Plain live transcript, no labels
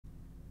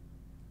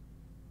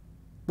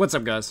What's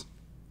up, guys?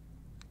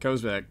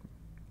 Co's back.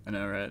 I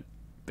know, right?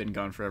 Been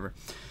gone forever.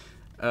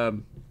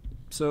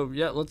 So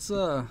yeah, let's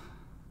I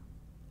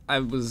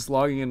was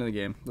logging into the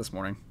game this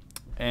morning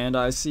and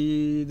I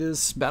see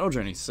this battle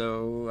journey,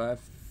 so I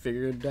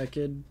figured I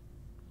could,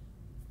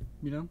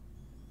 you know,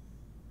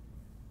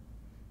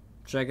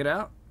 check it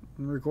out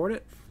and record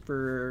it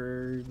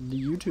for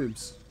the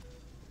YouTubes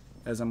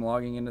as I'm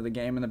logging into the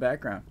game in the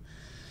background.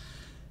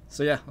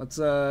 So yeah, let's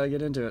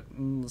get into it.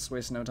 Let's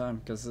waste no time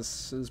because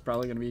this is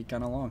probably going to be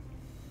kind of long.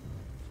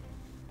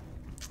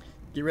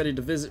 Get ready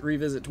to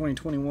revisit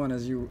 2021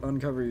 as you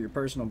uncover your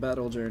personal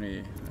battle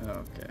journey.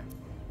 Okay.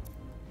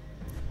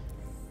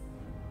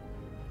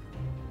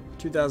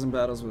 2,000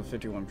 battles with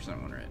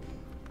 51% win rate.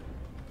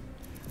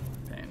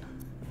 Pain.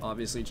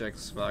 Obviously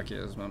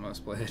Czechoslovakia is my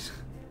most played.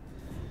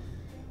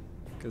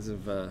 Because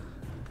of, well,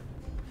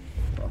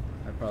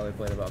 I probably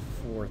played about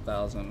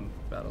 4,000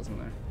 battles in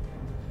there.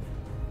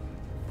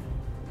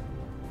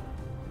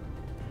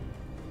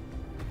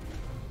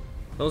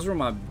 Those were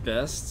my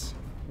best.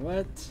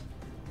 What?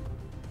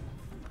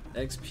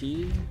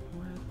 XP?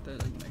 What? That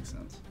doesn't make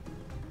sense.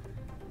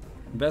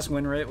 Best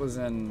win rate was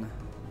in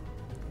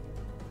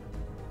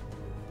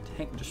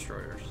tank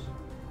destroyers.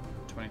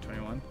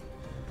 2021.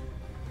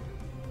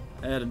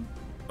 I had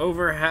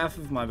over half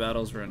of my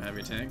battles were in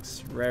heavy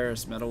tanks.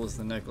 Rarest metal was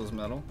the Nichols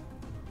medal.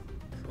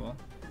 Cool.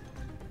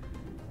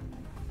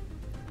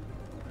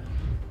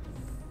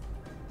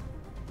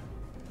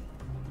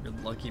 Your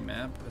lucky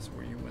map is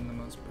where you win the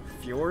most.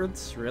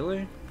 Fjords?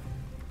 Really?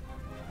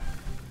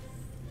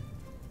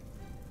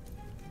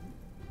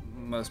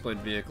 Most played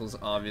vehicles,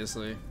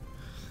 obviously.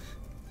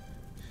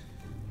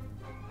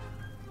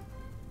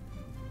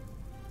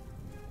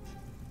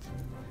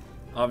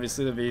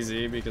 Obviously the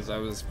VZ, because I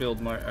was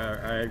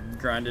I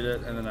grinded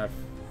it and then I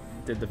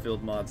did the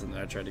field mods and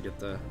then I tried to get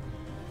the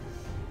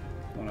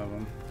one of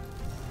them.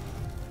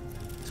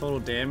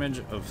 Total damage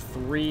of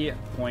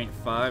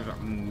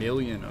 3.5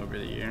 million over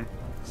the year.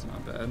 It's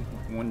not bad.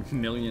 1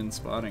 million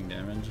spotting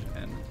damage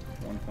and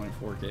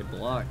 1.4k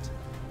blocked.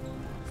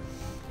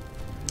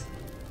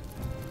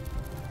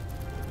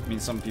 I mean,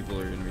 some people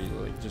are gonna be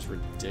like just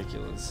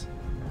ridiculous.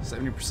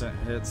 70%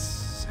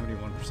 hits,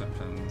 71%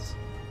 pins.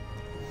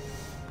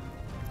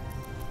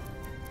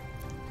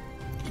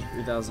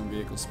 3,000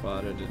 vehicles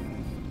spotted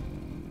in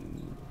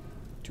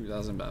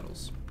 2,000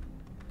 battles.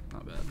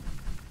 Not bad.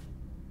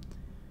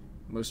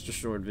 Most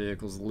destroyed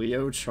vehicles,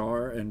 Leo,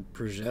 Char, and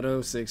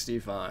Progetto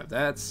 65.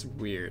 That's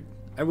weird.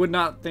 I would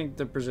not think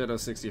the Progetto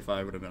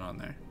 65 would have been on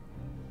there.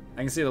 I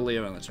can see the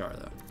Leo and the Char,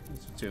 though.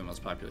 Those are two of the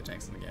most popular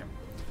tanks in the game.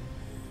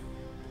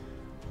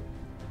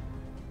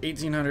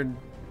 1,800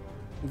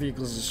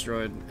 vehicles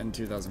destroyed and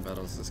 2,000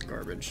 battles is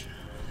garbage.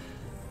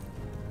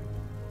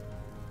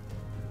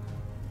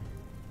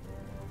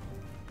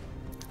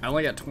 I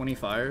only got 20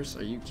 fires.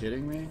 Are you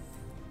kidding me?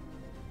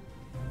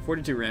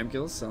 42 ram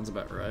kills sounds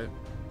about right.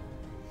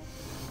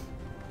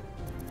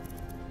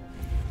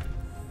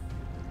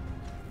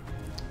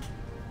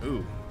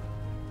 Ooh.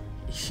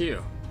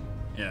 Ew.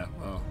 Yeah,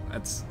 well,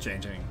 that's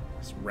changing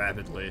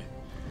rapidly.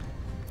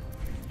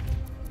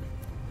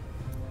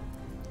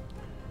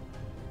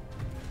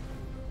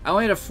 I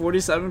only had a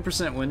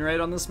 47% win rate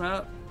on this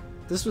map.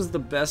 This was the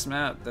best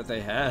map that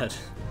they had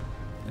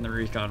in the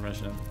recon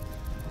mission.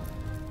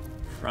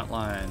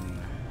 Frontline.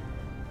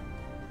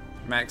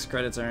 Max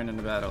credits earned in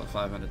the battle,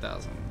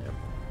 500,000. Yep.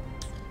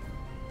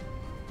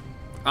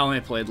 I only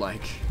played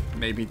like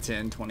maybe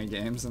 10, 20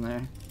 games in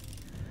there.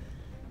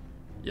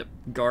 Yep.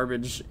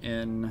 Garbage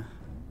in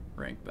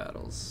ranked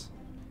battles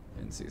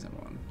in season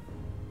 1.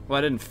 Well,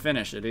 I didn't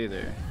finish it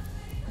either.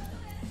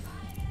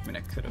 I mean,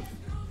 I could have.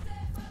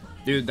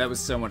 Dude, that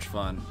was so much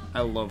fun. I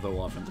love the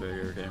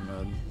Waffenträger game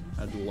mode.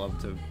 I'd love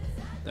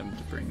them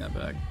to bring that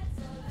back.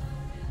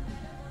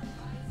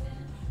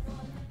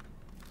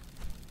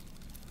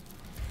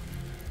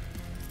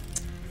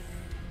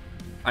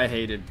 I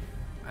hated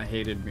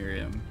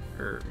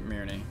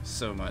Mirny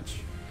so much.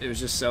 It was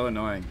just so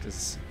annoying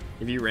because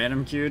if you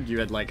random queued, you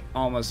had like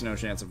almost no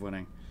chance of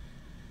winning.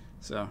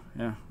 So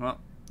yeah,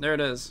 well, there it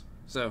is.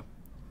 So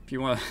if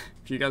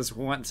you guys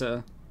want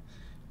to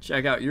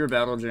check out your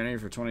battle journey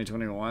for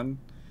 2021,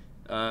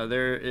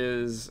 there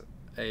is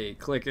a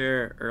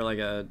clicker or like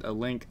a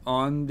link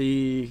on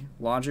the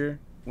launcher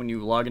when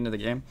you log into the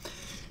game.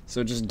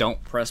 So just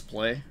don't press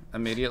play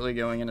immediately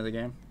going into the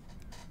game,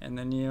 and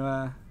then you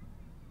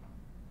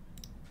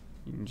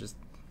can just,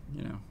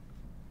 you know,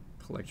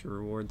 collect your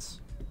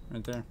rewards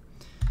right there.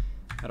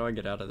 How do I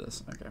get out of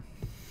this? Okay.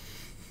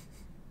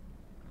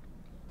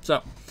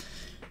 So,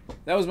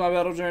 that was my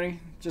battle journey.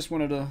 Just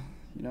wanted to,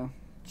 you know,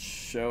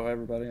 show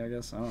everybody, I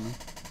guess. I don't know.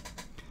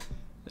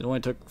 It only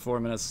took 4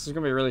 minutes. This is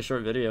going to be a really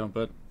short video,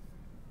 but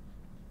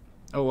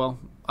oh well.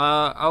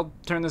 I'll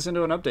turn this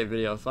into an update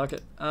video. Fuck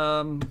it.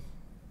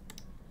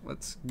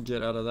 Let's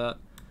get out of that.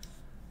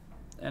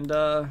 And,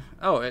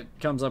 oh, it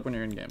comes up when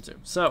you're in game too.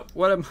 So,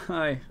 what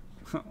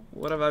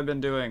have I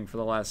been doing for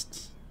the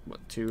last,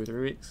 what, 2 or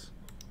 3 weeks?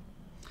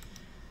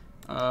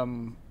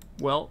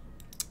 Well,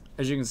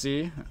 as you can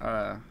see,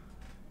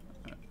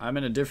 I'm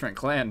in a different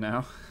clan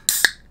now.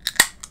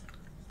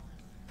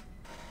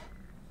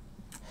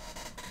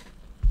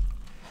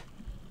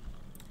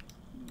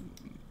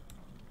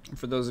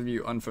 For those of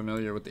you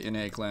unfamiliar with the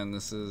NA clan,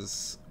 this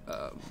is,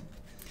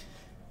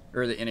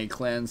 or the NA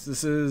clans,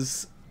 this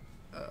is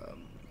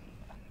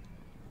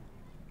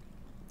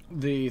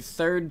the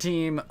third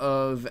team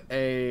of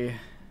a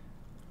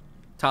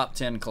top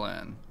 10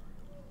 clan,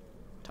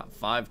 top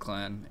 5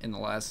 clan in the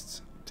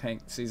last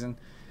tank season,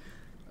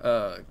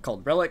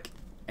 called Relic,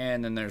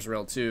 and then there's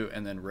Rel 2,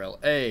 and then Rel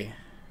A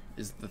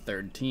is the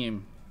third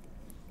team.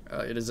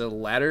 It is a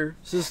ladder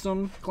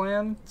system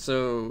clan,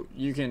 so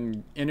you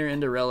can enter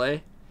into Rel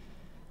A,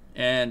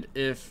 and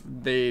if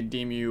they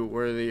deem you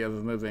worthy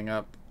of moving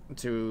up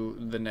to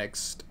the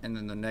next and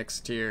then the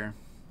next tier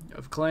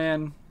of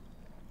clan,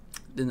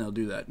 then they'll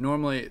do that.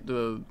 Normally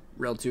the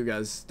Rel 2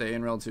 guys stay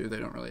in Rel 2. They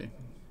don't really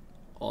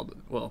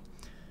well,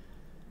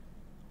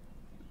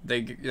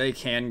 they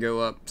can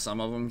go up,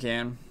 some of them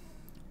can,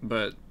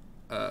 but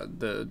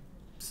the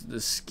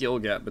skill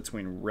gap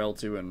between Rel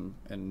 2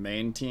 and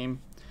main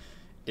team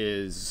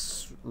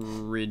is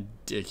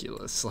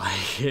ridiculous.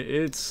 Like,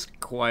 it's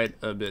quite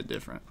a bit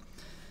different.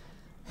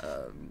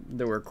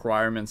 The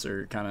requirements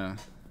are kind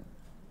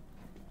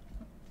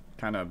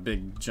of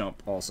big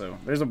jump. Also,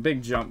 there's a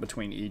big jump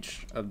between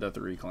each of the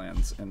 3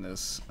 clans in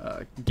this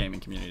gaming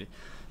community.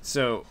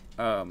 So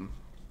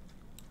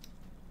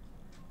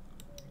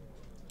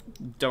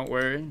don't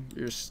worry,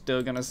 you're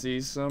still gonna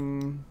see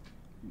some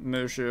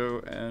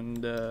Mushu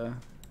and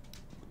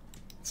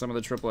some of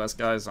the Triple S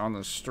guys on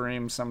the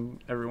stream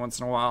every once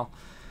in a while.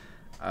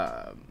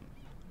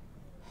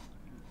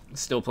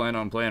 Still plan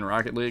on playing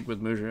Rocket League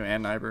with Mushu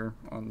and Niper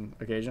on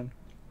occasion.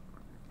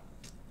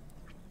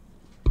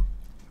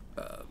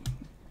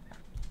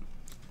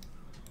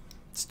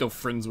 Still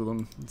friends with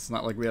them. It's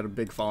not like we had a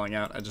big falling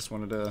out. I just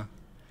wanted to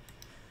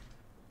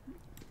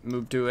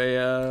move to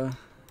a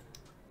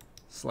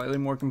slightly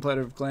more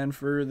competitive clan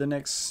for the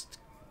next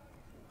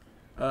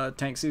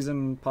tank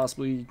season,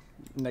 possibly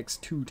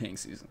next 2 tank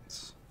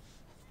seasons,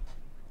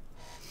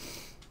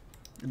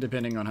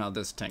 depending on how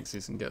this tank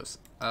season goes.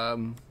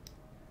 And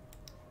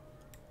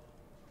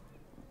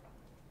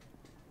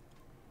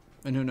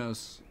who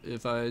knows,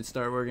 if I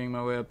start working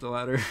my way up the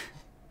ladder,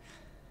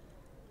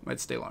 might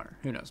stay longer.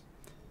 Who knows?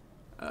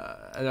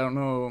 I don't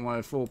know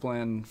my full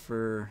plan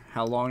for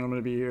how long I'm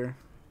going to be here,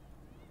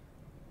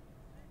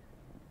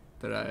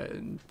 but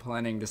I'm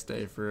planning to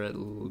stay for at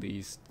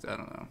least, I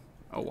don't know,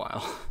 a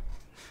while.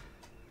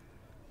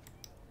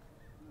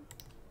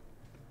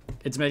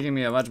 It's making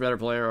me a much better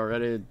player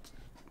already.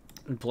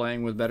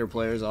 Playing with better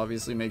players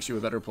obviously makes you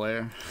a better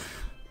player.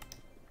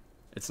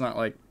 It's not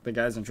like the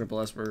guys in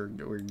Triple S were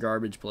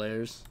garbage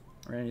players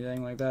or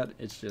anything like that.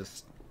 It's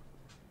just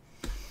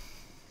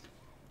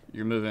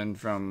you're moving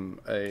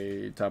from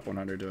a top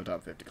 100 to a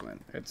top 50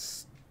 clan.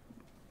 It's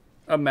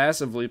a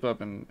massive leap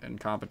up in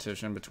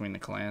competition between the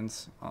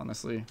clans,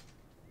 honestly.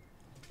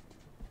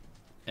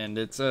 And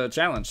it's a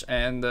challenge.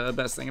 And the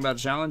best thing about a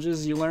challenge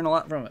is you learn a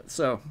lot from it.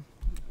 So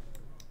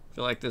I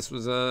feel like this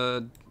was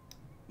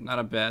not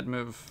a bad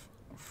move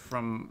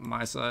from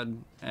my side.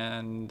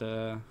 And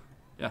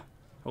yeah,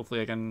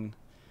 hopefully I can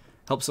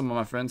help some of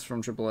my friends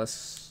from Triple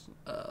S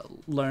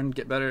learn,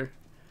 get better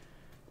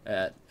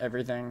at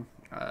everything.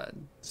 I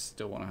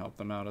still want to help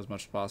them out as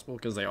much as possible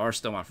because they are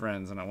still my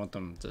friends and I want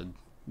them to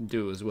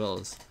do as well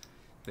as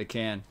they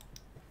can.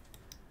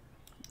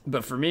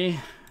 But for me,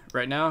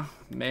 right now,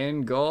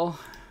 main goal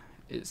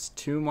is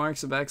 2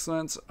 marks of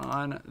excellence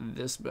on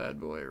this bad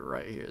boy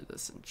right here, the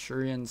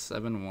Centurion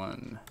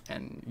 7-1.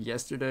 And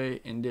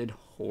yesterday ended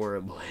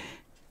horribly.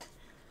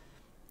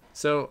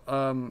 So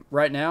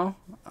right now,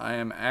 I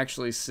am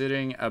actually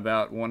sitting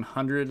about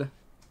 100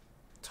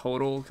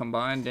 total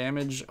combined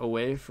damage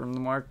away from the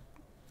mark,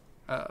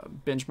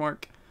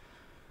 benchmark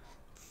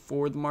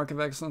for the mark of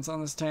excellence on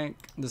this tank,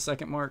 the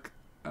second mark.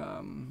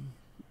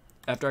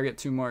 After I get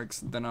 2 marks,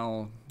 then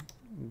I'll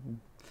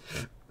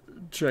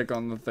check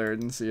on the third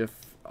and see if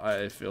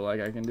I feel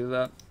like I can do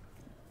that.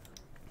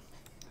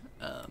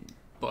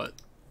 But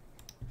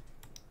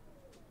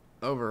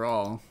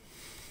overall,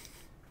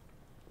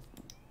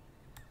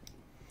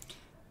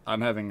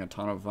 I'm having a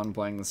ton of fun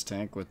playing this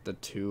tank with the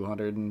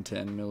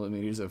 210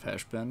 millimeters of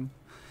hash pen.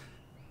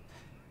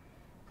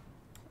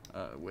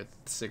 With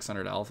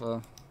 600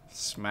 alpha,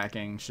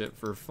 smacking shit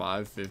for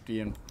 550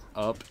 and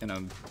up in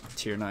a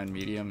tier 9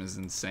 medium is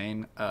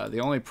insane. The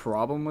only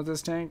problem with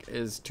this tank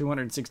is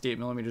 268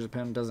 millimeters of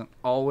pen doesn't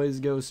always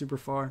go super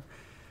far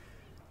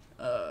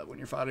when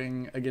you're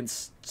fighting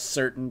against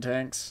certain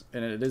tanks,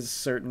 and it is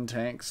certain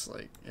tanks.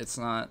 Like, it's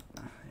not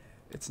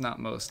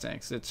most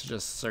tanks, it's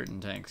just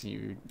certain tanks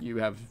you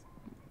have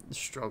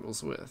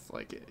struggles with,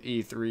 like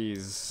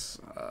E3s,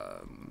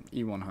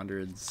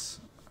 E100s,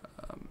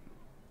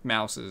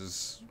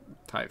 Mouses,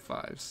 Type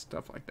 5s,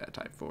 stuff like that,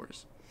 Type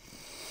 4s.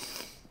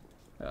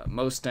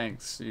 Most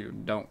tanks you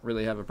don't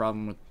really have a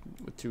problem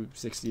with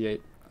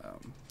 268.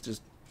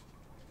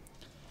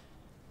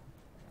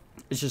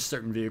 It's just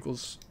certain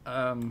vehicles.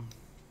 But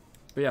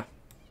yeah,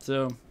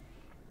 so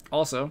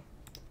also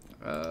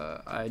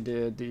I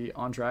did the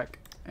on track,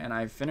 and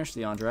I finished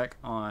the on track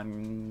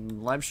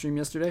on live stream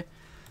yesterday.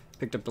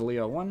 Picked up the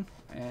Leo 1,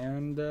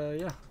 and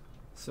yeah.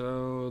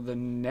 So the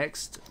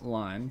next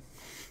line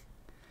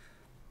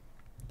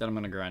that I'm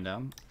gonna grind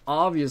down,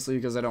 obviously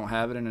because I don't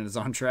have it and it is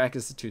on track,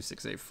 is the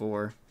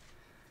 2684.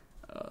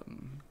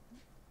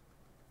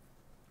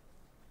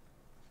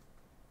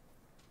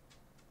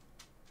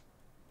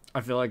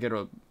 I feel like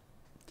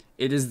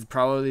it is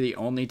probably the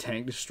only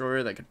tank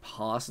destroyer that could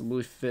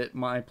possibly fit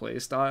my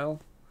playstyle.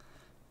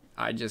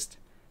 I just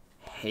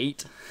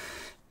hate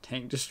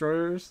tank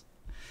destroyers.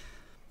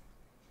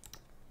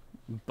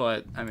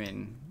 But, I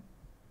mean,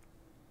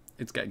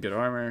 it's got good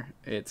armor.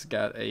 It's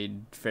got a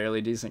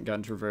fairly decent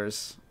gun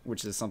traverse,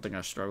 which is something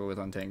I struggle with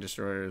on tank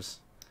destroyers.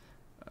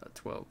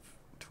 12.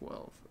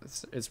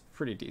 It's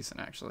pretty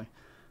decent, actually.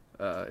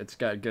 It's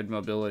got good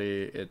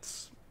mobility.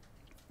 It's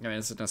an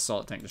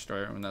assault tank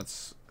destroyer. I mean,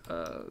 this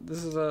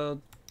is a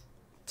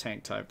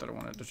tank type that I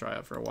wanted to try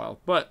out for a while.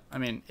 But, I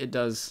mean, it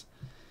does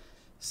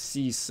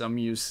see some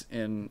use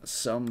in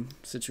some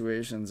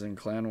situations in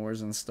clan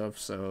wars and stuff,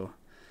 so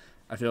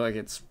I feel like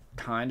it's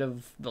kind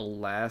of the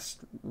last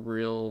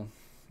real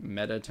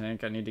meta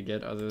tank I need to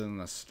get other than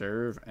the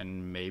Sturv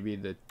and maybe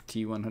the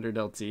T100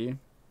 LT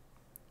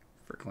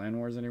for clan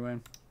wars anyway.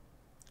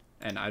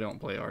 And I don't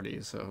play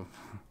RD, so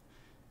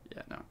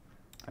yeah, no.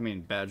 I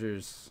mean,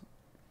 Badgers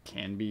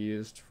can be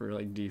used for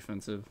like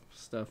defensive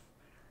stuff.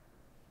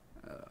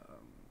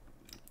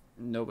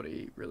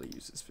 Nobody really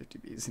uses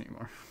 50Bs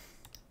anymore.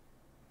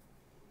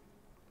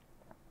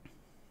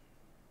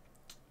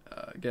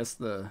 I guess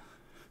the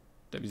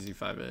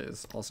WZ5A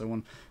is also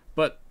one.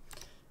 But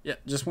yeah,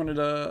 just wanted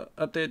to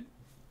update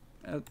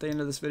at the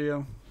end of this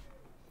video.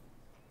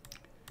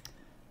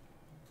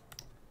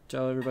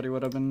 Tell everybody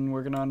what I've been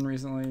working on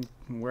recently,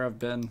 where I've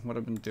been, what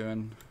I've been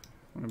doing,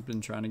 what I've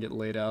been trying to get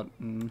laid out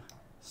and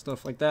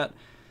stuff like that.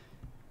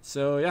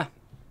 So yeah,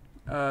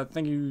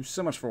 thank you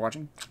so much for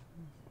watching.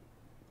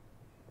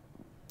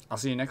 I'll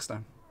see you next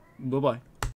time. Bye-bye.